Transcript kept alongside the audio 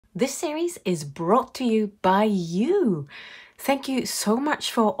This series is brought to you by you. Thank you so much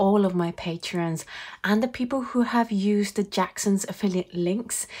for all of my patrons and the people who have used the Jackson's affiliate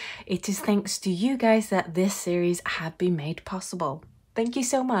links. It is thanks to you guys that this series have been made possible. Thank you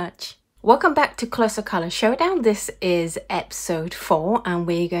so much. Welcome back to Colossal Color Showdown. This is episode 4 and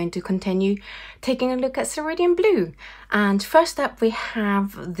we're going to continue taking a look at Cerulean Blue. And first up we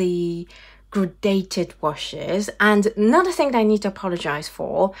have the gradated washes, and another thing that I need to apologize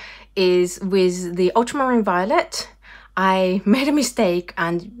for is with the ultramarine violet I made a mistake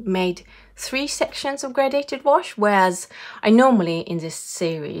and made 3 sections of gradated wash, whereas I normally in this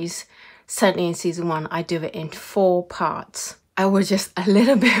series, certainly in season 1, I do it in 4 parts. I was just a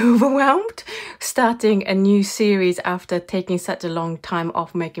little bit overwhelmed starting a new series after taking such a long time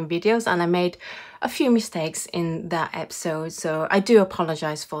off making videos, and I made a few mistakes in that episode, so I do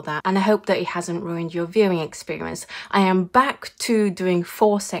apologize for that, and I hope that it hasn't ruined your viewing experience. I am back to doing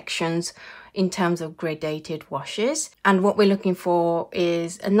 4 sections in terms of gradated washes, and what we're looking for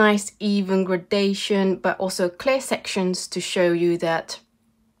is a nice even gradation but also clear sections to show you that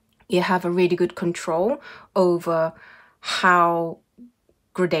you have a really good control over how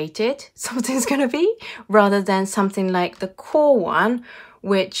gradated something's going to be, rather than something like the core one,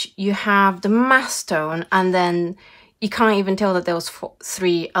 which you have the mass tone and then you can't even tell that there was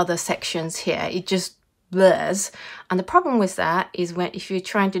 3 other sections here. It just blurs, and the problem with that is when if you're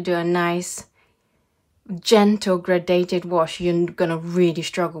trying to do a nice gentle gradated wash, you're gonna really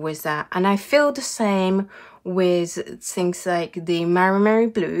struggle with that. And I feel the same with things like the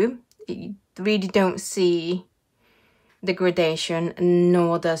MaimeriBlue. You really don't see the gradation,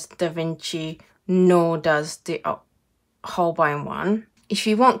 nor does Da Vinci, nor does the Holbein one. If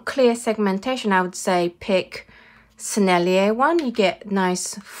you want clear segmentation, I would say pick Sennelier one. You get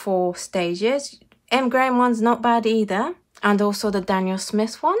nice 4 stages. M. Graham one's not bad either, and also the Daniel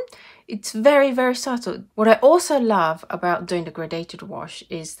Smith one. It's very, very subtle. What I also love about doing the gradated wash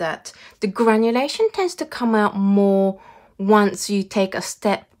is that the granulation tends to come out more once you take a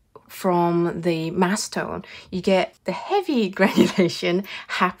step from the mass tone. You get the heavy granulation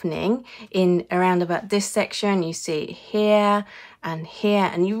happening in around about this section. You see it here and here,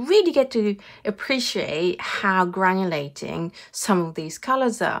 and you really get to appreciate how granulating some of these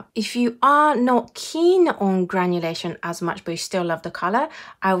colors are. If you are not keen on granulation as much but you still love the color,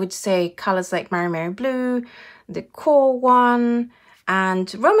 I would say colors like MaimeriBlue, the core one,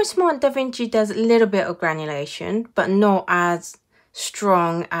 and Roman Szmal and Da Vinci does a little bit of granulation but not as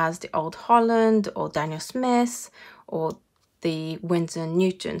strong as the old Holland or Daniel Smith or the Winsor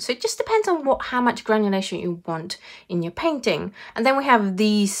Newton. So it just depends on how much granulation you want in your painting. And then we have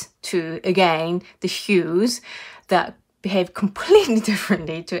these 2 again, the hues that behave completely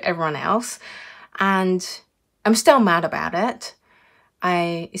differently to everyone else, and I'm still mad about it.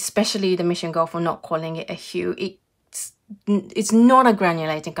 Especially the Mission Goal for not calling it a hue. It's not a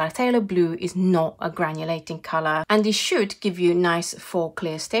granulating color. Phthalo blue is not a granulating color, and it should give you nice 4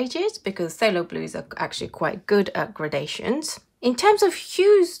 clear stages because phthalo blues are actually quite good at gradations. In terms of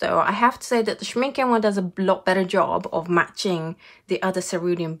hues though, I have to say that the Schmincke one does a lot better job of matching the other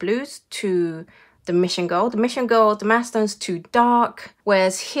Cerulean blues to the Mission Gold. The Mission Gold, the mass tone's too dark,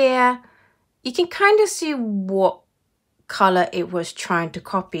 whereas here you can kind of see what color it was trying to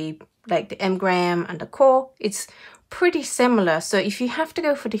copy, like the M. Graham and the core. It's pretty similar, so if you have to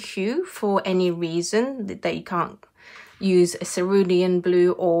go for the hue for any reason that you can't use a Cerulean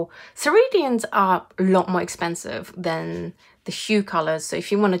blue, or Ceruleans are a lot more expensive than the hue colors, so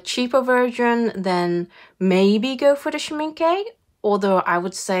if you want a cheaper version then maybe go for the Schmincke, although I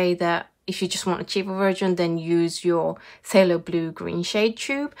would say that if you just want a cheaper version then use your phthalo blue green shade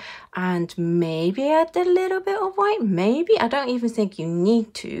tube and maybe add a little bit of white. Maybe, I don't even think you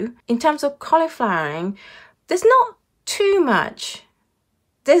need to. In terms of cauliflowering, there's not too much.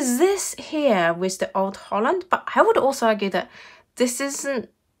 There's this here with the old Holland, but I would also argue that this isn't,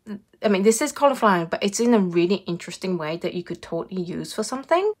 I mean, this is cauliflowering, but it's in a really interesting way that you could totally use for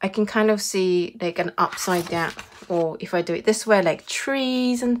something. I can kind of see like an upside down, or if I do it this way, like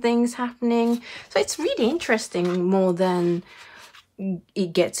trees and things happening. So it's really interesting more than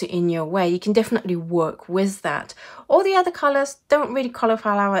it gets in your way. You can definitely work with that. All the other colors don't really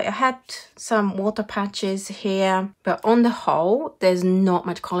cauliflower. I had some water patches here, but on the whole there's not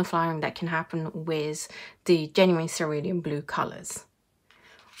much cauliflowering that can happen with the genuine Cerulean blue colors.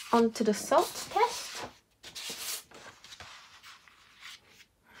 On to the salt test.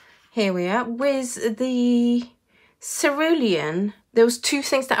 Here we are with the Cerulean. There was 2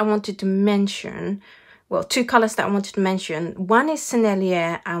 things that I wanted to mention. Well, 2 colors that I wanted to mention. One is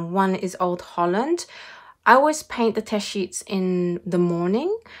Sennelier and one is Old Holland. I always paint the test sheets in the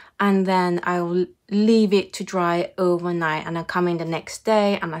morning and then I'll leave it to dry overnight, and I come in the next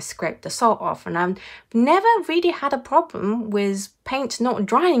day and I scrape the salt off. And I've never really had a problem with paint not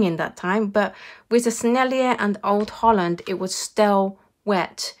drying in that time, but with the Sennelier and Old Holland, it was still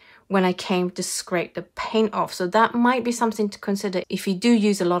wet when I came to scrape the paint off. So that might be something to consider if you do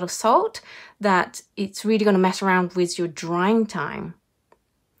use a lot of salt, that it's really going to mess around with your drying time.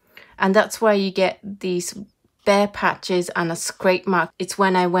 And that's why you get these bare patches and a scrape mark. It's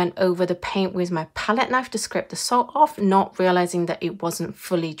when I went over the paint with my palette knife to scrape the salt off, not realizing that it wasn't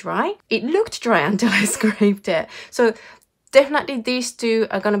fully dry. It looked dry until I scraped it. So definitely these two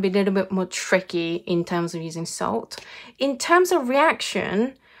are going to be a little bit more tricky in terms of using salt. In terms of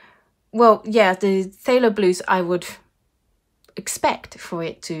reaction, well, yeah, the Phthalo Blues, I would expect for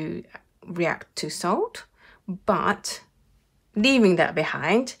it to react to salt, but leaving that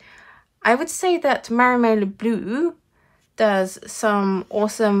behind, I would say that MaimeriBlue does some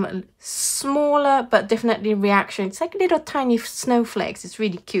awesome, smaller, but definitely reaction. It's like little tiny snowflakes. It's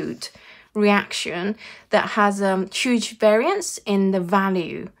really cute reaction that has huge variance in the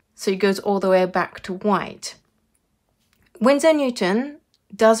value. So it goes all the way back to white. Winsor Newton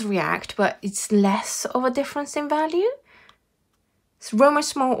does react, but it's less of a difference in value. So Roman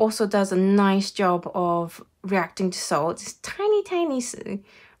Szmal also does a nice job of reacting to salt. It's tiny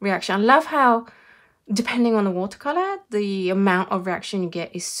reaction. I love how, depending on the watercolor, the amount of reaction you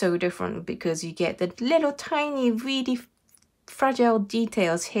get is so different, because you get the little tiny, really fragile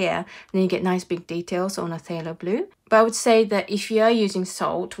details here, and then you get nice big details on a Phthalo Blue. But I would say that if you are using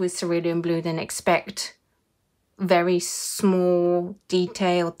salt with Cerulean Blue, then expect very small,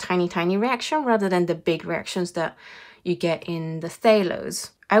 detailed, tiny reaction rather than the big reactions that you get in the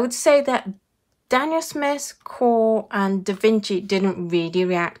Phthalos. I would say that Daniel Smith's Core and Da Vinci didn't really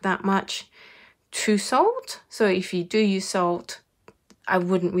react that much to salt. So if you do use salt, I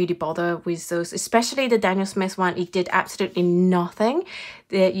wouldn't really bother with those, especially the Daniel Smith one. It did absolutely nothing.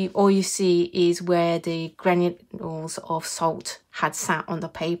 All you see is where the granules of salt had sat on the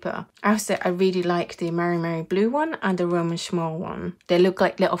paper. I have to say, I really like the MaimeriBlue one and the Roman Szmal one. They look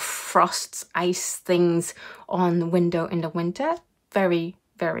like little frosts, ice things on the window in the winter. Very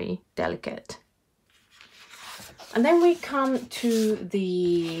delicate. And then we come to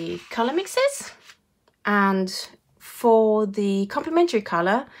the color mixes, and for the complementary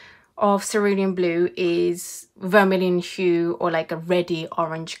color of Cerulean Blue is vermilion hue, or like a reddy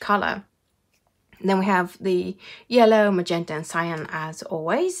orange color. Then we have the yellow, magenta and cyan as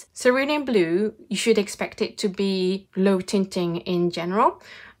always. Cerulean Blue, you should expect it to be low tinting in general.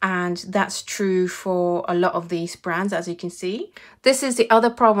 And that's true for a lot of these brands, as you can see. This is the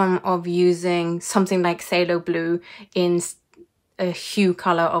other problem of using something like Phthalo Blue in a hue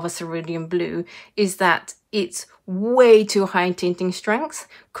color of a Cerulean Blue, is that it's way too high in tinting strength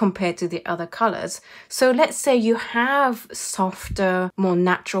compared to the other colors. So let's say you have softer, more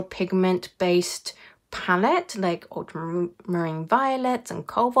natural pigment based palette like ultramarine violets and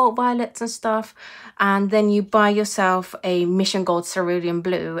cobalt violets and stuff, and then you buy yourself a Mission Gold Cerulean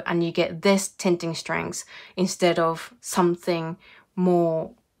Blue and you get this tinting strength instead of something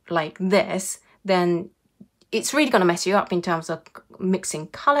more like this, then it's really going to mess you up in terms of mixing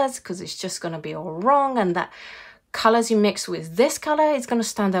colors, because it's just going to be all wrong, and that colors you mix with this color is going to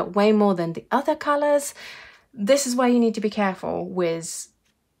stand out way more than the other colors. This is why you need to be careful with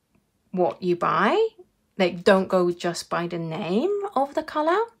what you buy. Like, don't go just by the name of the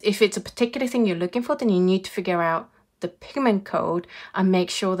color. If it's a particular thing you're looking for, then you need to figure out the pigment code and make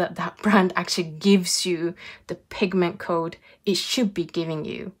sure that that brand actually gives you the pigment code it should be giving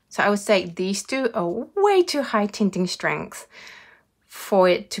you. So I would say these two are way too high tinting strength for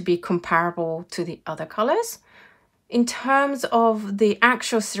it to be comparable to the other colors. In terms of the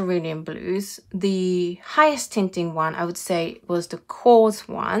actual Cerulean Blues, the highest tinting one, I would say, was the Core's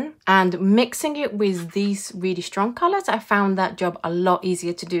one. And mixing it with these really strong colors, I found that job a lot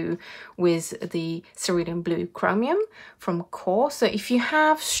easier to do with the Cerulean Blue Chromium from Core. So if you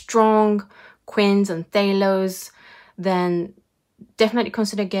have strong quins and phthalos, then definitely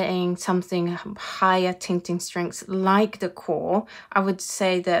consider getting something higher tinting strengths like the Core. I would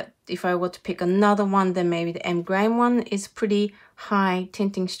say that if I were to pick another one, then maybe the M. Graham one is pretty high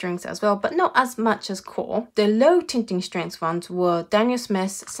tinting strengths as well, but not as much as Core. The low tinting strengths ones were Daniel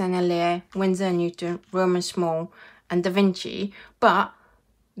Smith, Sennelier, Winsor Newton, Roman Szmal and Da Vinci, but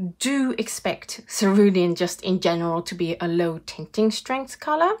do expect Cerulean just in general to be a low tinting strength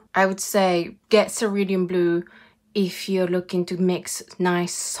color. I would say get Cerulean Blue if you're looking to mix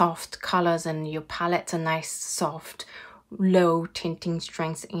nice soft colors and your palette's a nice soft low tinting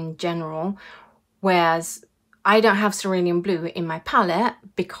strengths in general. Whereas I don't have Cerulean Blue in my palette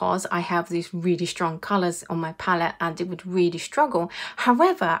because I have these really strong colors on my palette and it would really struggle.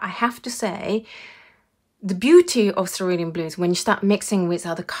 However, I have to say, the beauty of Cerulean Blue is when you start mixing with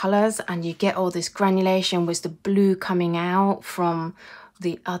other colors and you get all this granulation with the blue coming out from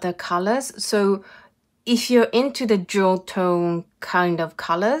the other colors. So if you're into the dual tone kind of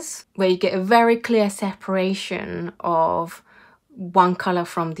colors, where you get a very clear separation of one color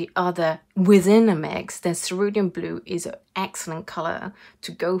from the other within a mix, then Cerulean Blue is an excellent color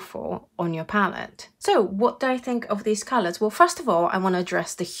to go for on your palette. So what do I think of these colors? Well, first of all, I want to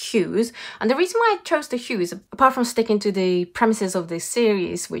address the hues. And the reason why I chose the hues, apart from sticking to the premises of this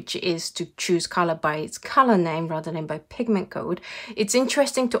series, which is to choose color by its color name rather than by pigment code, it's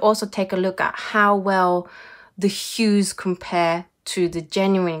interesting to also take a look at how well the hues compare to the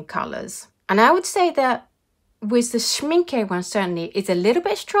genuine colors. And I would say that with the Schmincke one, certainly, it's a little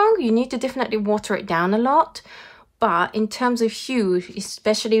bit strong. You need to definitely water it down a lot. But in terms of hue,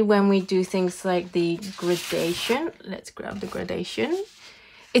 especially when we do things like the gradation, let's grab the gradation.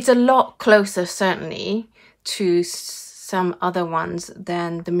 It's a lot closer, certainly, to some other ones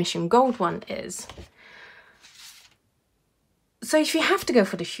than the Mission Gold one is. So if you have to go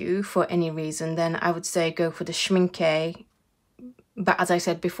for the hue for any reason, then I would say go for the Schmincke. But as I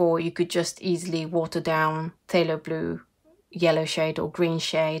said before, you could just easily water down phthalo blue, yellow shade or green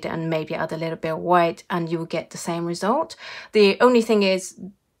shade and maybe add a little bit of white and you will get the same result. The only thing is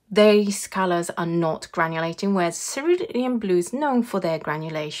these colors are not granulating, whereas Cerulean Blue is known for their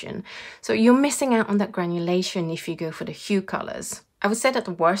granulation. So you're missing out on that granulation if you go for the hue colors. I would say that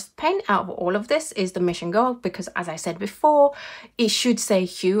the worst paint out of all of this is the Mission Gold because, as I said before, it should say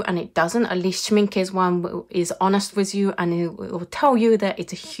hue and it doesn't. At least Schmincke's one is honest with you and it will tell you that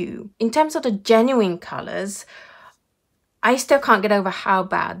it's a hue. In terms of the genuine colors, I still can't get over how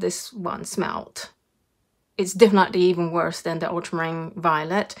bad this one smelled. It's definitely even worse than the Ultramarine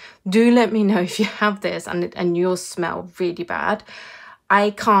Violet. Do let me know if you have this and yours smell really bad.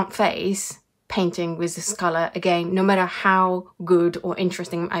 I can't face painting with this color again, no matter how good or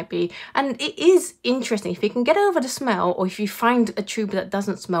interesting it might be. And it is interesting if you can get over the smell, or if you find a tube that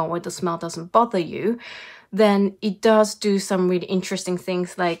doesn't smell or the smell doesn't bother you, then it does do some really interesting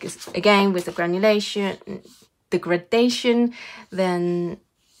things, like again with the granulation, the gradation, then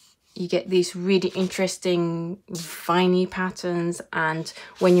you get these really interesting viney patterns, and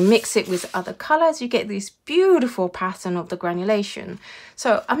when you mix it with other colors you get this beautiful pattern of the granulation.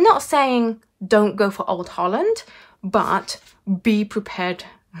 So I'm not saying don't go for Old Holland, but be prepared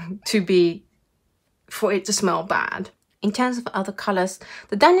for it to smell bad. In terms of other colors,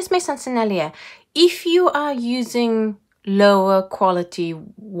 the Dynasmith and Sennelier, if you are using lower quality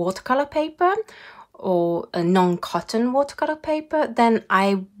watercolor paper or a non-cotton watercolor paper, then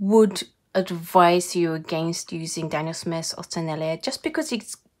I would advise you against using Dynasmith or Sennelier, just because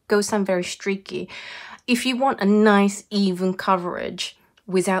it goes some very streaky. If you want a nice even coverage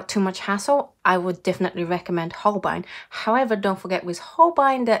without too much hassle, I would definitely recommend Holbein. However, don't forget with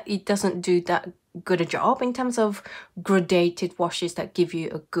Holbein that it doesn't do that good a job in terms of gradated washes that give you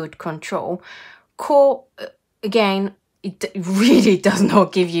a good control. Core, again, it really does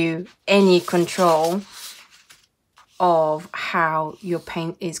not give you any control of how your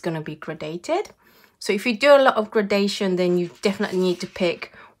paint is going to be gradated. So if you do a lot of gradation, then you definitely need to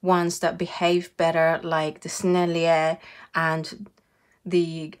pick ones that behave better, like the Sennelier and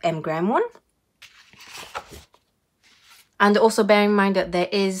the M. Graham one. And also bear in mind that there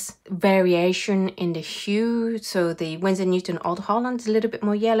is variation in the hue. So the Winsor Newton Old Holland is a little bit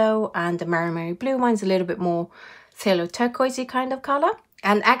more yellow, and the MaimeriBlue one is a little bit more phthalo turquoisey kind of color.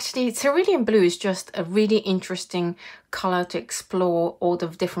 And actually Cerulean Blue is just a really interesting color to explore all the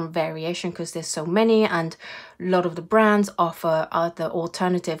different variation, because there's so many, and a lot of the brands offer other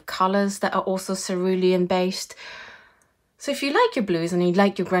alternative colors that are also cerulean based. So if you like your blues and you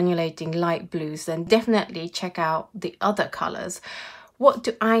like your granulating light blues, then definitely check out the other colors. What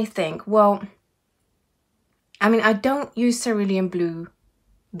do I think? Well, I mean, I don't use Cerulean Blue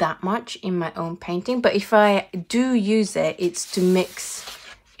that much in my own painting, but if I do use it, it's to mix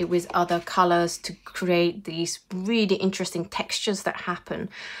it with other colors to create these really interesting textures that happen.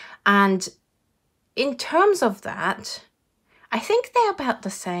 And in terms of that, I think they're about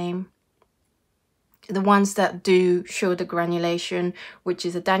the same. The ones that do show the granulation, which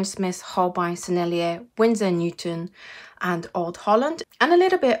is a Dynasmith, Holbein, Sennelier, Winsor Newton and Old Holland, and a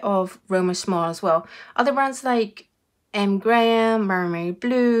little bit of Szmal as well. Other brands like M. Graham,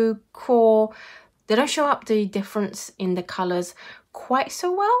 MaimeriBlue, Core, they don't show up the difference in the colors. quite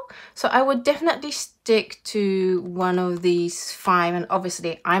so well. So I would definitely stick to one of these 5, and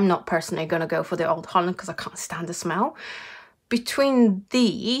obviously I'm not personally going to go for the Old Holland because I can't stand the smell. Between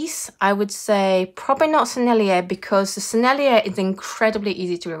these, I would say probably not Sennelier, because the Sennelier is incredibly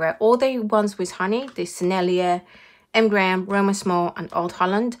easy to rewear. All the ones with honey, the Sennelier, M. Graham, Roman Szmal and Old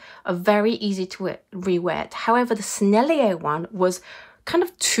Holland, are very easy to rewear. However, the Sennelier one was kind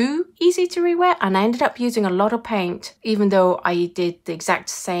of too easy to rewear, and I ended up using a lot of paint, even though I did the exact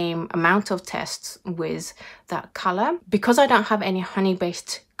same amount of tests with that color. Because I don't have any honey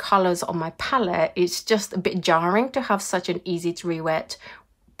based colors on my palette, it's just a bit jarring to have such an easy to rewear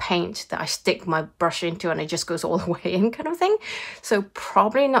paint that I stick my brush into and it just goes all the way in kind of thing. So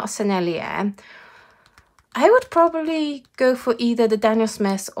probably not Sennelier. I would probably go for either the Daniel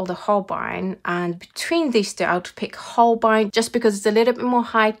Smith or the Holbein, and between these two I would pick Holbein just because it's a little bit more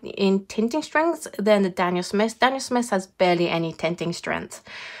high in tinting strength than the Daniel Smith. Daniel Smith has barely any tinting strength,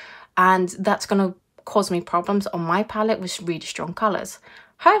 and that's going to cause me problems on my palette with really strong colors.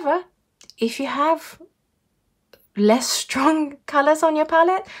 However, if you have less strong colors on your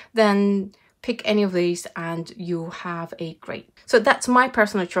palette, then pick any of these and you'll have a great. So that's my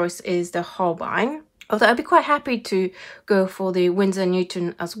personal choice, is the Holbein. Although I'd be quite happy to go for the Winsor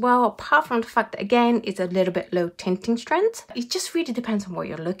Newton as well, apart from the fact that, again, it's a little bit low tinting strength. It just really depends on what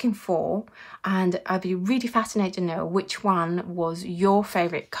you're looking for, and I'd be really fascinated to know which one was your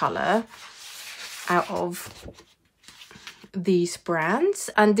favourite colour out of these brands.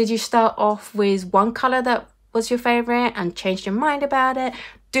 And did you start off with one colour that was your favourite and changed your mind about it?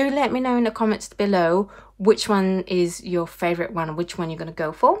 Do let me know in the comments below which one is your favourite one, which one you're going to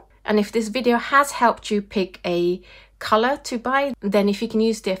go for. And if this video has helped you pick a color to buy, then if you can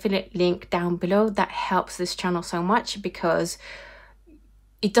use the affiliate link down below, that helps this channel so much, because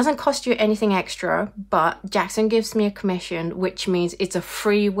it doesn't cost you anything extra, but Jackson gives me a commission, which means it's a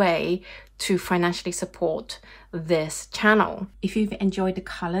free way to financially support this channel. If you've enjoyed the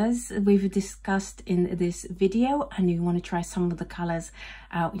colors we've discussed in this video and you want to try some of the colors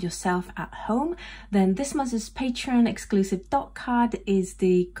out yourself at home, then this month's Patreon exclusive dot card is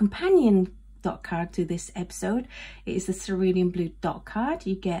the companion dot card to this episode. It is the Cerulean Blue dot card.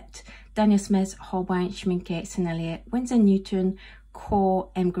 You get Daniel Smith, Holbein, Schmincke, Sennelier, Winsor Newton, Core,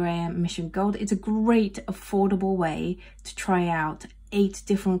 M. Graham, Mission Gold. It's a great affordable way to try out 8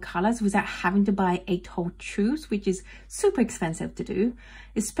 different colors without having to buy 8 whole tubes, which is super expensive to do,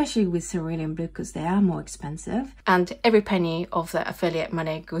 especially with Cerulean Blue because they are more expensive. And every penny of the affiliate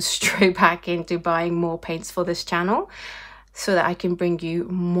money goes straight back into buying more paints for this channel, so that I can bring you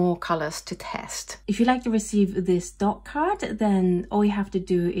more colors to test. If you'd like to receive this dot card, then all you have to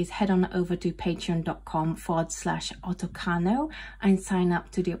do is head on over to patreon.com/Oto Kano and sign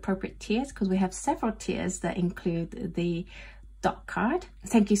up to the appropriate tiers, because we have several tiers that include the dot card.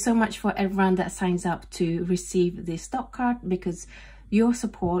 Thank you so much for everyone that signs up to receive this dot card, because your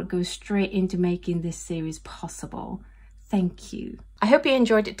support goes straight into making this series possible. Thank you. I hope you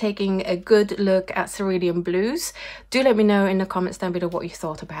enjoyed taking a good look at Cerulean Blues. Do let me know in the comments down below what you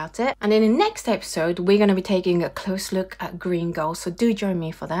thought about it. And in the next episode, we're going to be taking a close look at green gold, so do join me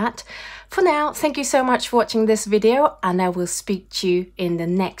for that. For now, thank you so much for watching this video, and I will speak to you in the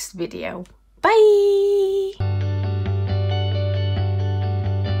next video. Bye!